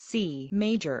C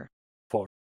major.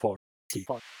 for, T,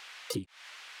 T,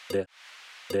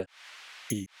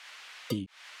 D, E,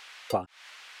 Fa,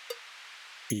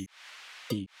 E,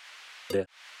 D,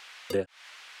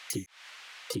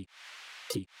 T,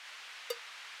 T,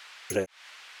 Re,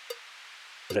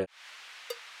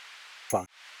 Fa,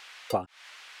 Fa,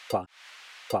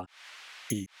 Fa,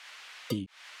 E, D,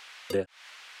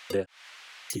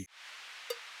 T,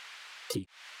 T.